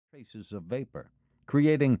traces of vapor,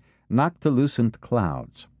 creating noctilucent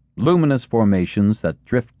clouds, luminous formations that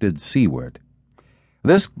drifted seaward.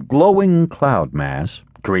 This glowing cloud mass,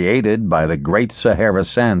 created by the Great Sahara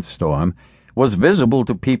Sandstorm, was visible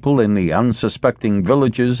to people in the unsuspecting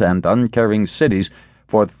villages and uncaring cities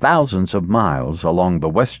for thousands of miles along the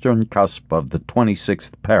western cusp of the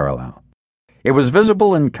 26th parallel. It was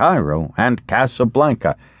visible in Cairo and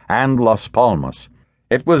Casablanca and Las Palmas.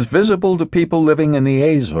 It was visible to people living in the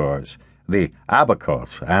Azores, the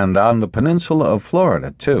Abacos, and on the peninsula of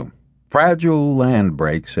Florida, too. Fragile land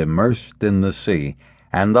breaks immersed in the sea,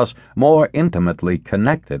 and thus more intimately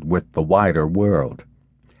connected with the wider world.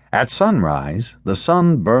 At sunrise, the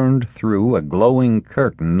sun burned through a glowing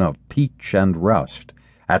curtain of peach and rust.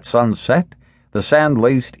 At sunset, the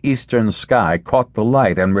sand-laced eastern sky caught the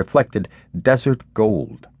light and reflected desert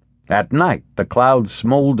gold. At night, the clouds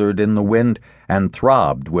smoldered in the wind and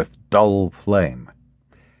throbbed with dull flame.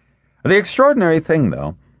 The extraordinary thing,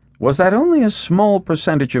 though, was that only a small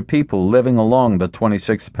percentage of people living along the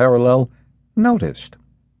 26th parallel noticed.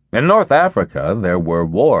 In North Africa, there were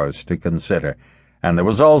wars to consider, and there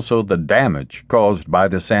was also the damage caused by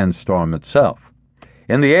the sandstorm itself.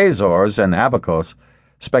 In the Azores and Abacos,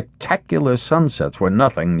 spectacular sunsets were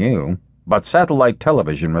nothing new, but satellite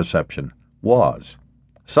television reception was.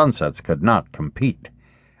 Sunsets could not compete.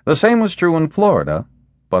 The same was true in Florida,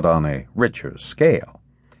 but on a richer scale.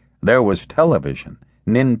 There was television,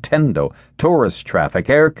 Nintendo, tourist traffic,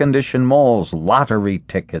 air-conditioned malls, lottery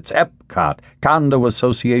tickets, Epcot, condo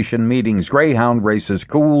association meetings, greyhound races,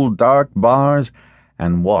 cool, dark bars,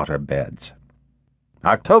 and water beds.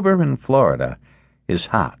 October in Florida is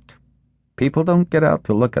hot. People don't get out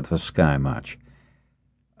to look at the sky much.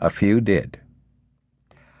 A few did.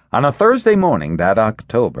 On a Thursday morning that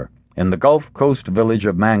October, in the Gulf Coast village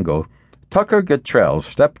of Mango, Tucker Gatrell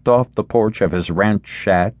stepped off the porch of his ranch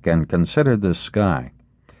shack and considered the sky.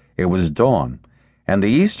 It was dawn, and the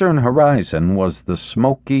eastern horizon was the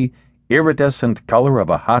smoky, iridescent color of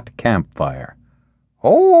a hot campfire.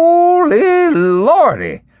 "Holy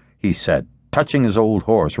Lordy," he said, touching his old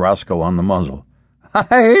horse Roscoe on the muzzle. "I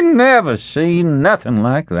ain't never seen nothing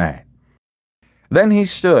like that." Then he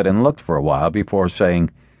stood and looked for a while before saying,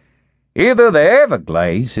 "Either the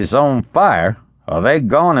Everglades is on fire, or they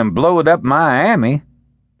gone and blowed up Miami.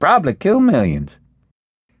 Probably kill millions."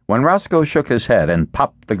 When Roscoe shook his head and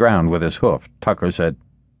popped the ground with his hoof, Tucker said,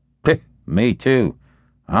 "Me too.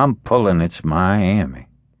 I'm pulling it's Miami."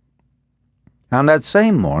 On that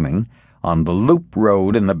same morning, on the loop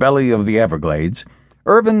road in the belly of the Everglades,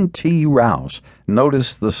 Irvin T. Rouse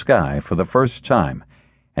noticed the sky for the first time,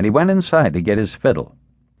 and he went inside to get his fiddle.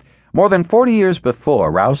 More than 40 years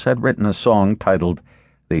before, Rouse had written a song titled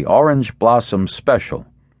The Orange Blossom Special,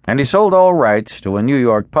 and he sold all rights to a New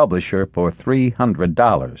York publisher for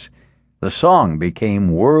 $300. The song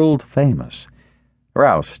became world famous.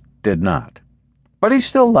 Rouse did not, but he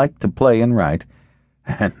still liked to play and write,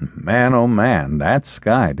 and man, oh man, that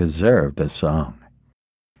sky deserved a song.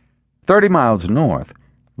 30 miles north,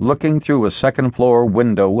 looking through a second-floor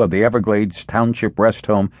window of the Everglades Township rest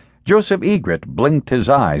home, Joseph Egret blinked his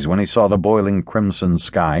eyes when he saw the boiling crimson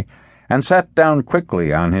sky and sat down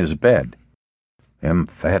quickly on his bed. "Them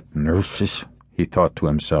fat nurses," he thought to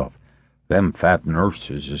himself, "them fat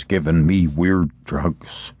nurses is giving me weird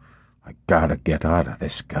drugs. I gotta get out of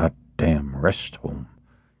this goddamn rest home."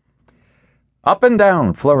 Up and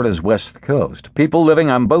down Florida's west coast, people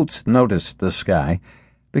living on boats noticed the sky,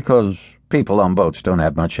 because people on boats don't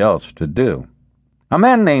have much else to do. A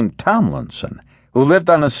man named Tomlinson, who lived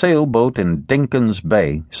on a sailboat in Dinkins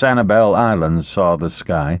Bay, Sanibel Island, saw the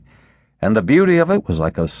sky, and the beauty of it was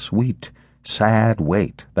like a sweet, sad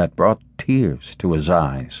weight that brought tears to his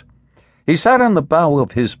eyes. He sat on the bow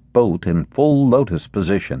of his boat in full lotus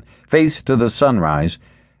position, face to the sunrise,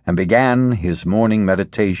 and began his morning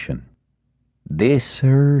meditation. This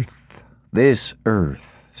earth,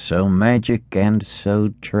 so magic and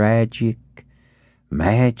so tragic,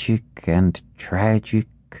 magic and tragic.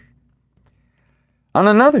 On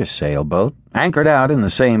another sailboat, anchored out in the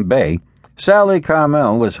same bay, Sally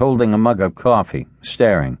Carmel was holding a mug of coffee,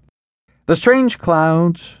 staring. The strange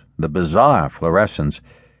clouds, the bizarre fluorescence,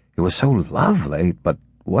 it was so lovely, but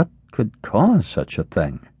what could cause such a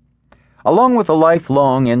thing? Along with a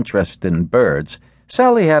lifelong interest in birds,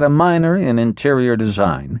 Sally had a minor in interior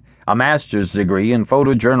design, a master's degree in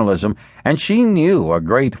photojournalism, and she knew a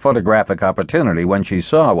great photographic opportunity when she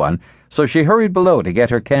saw one, so she hurried below to get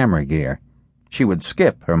her camera gear. She would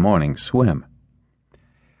skip her morning swim.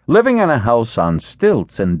 Living in a house on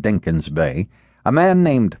stilts in Dinkins Bay, a man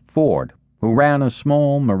named Ford, who ran a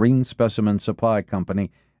small marine specimen supply company,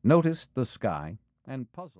 noticed the sky and puzzled.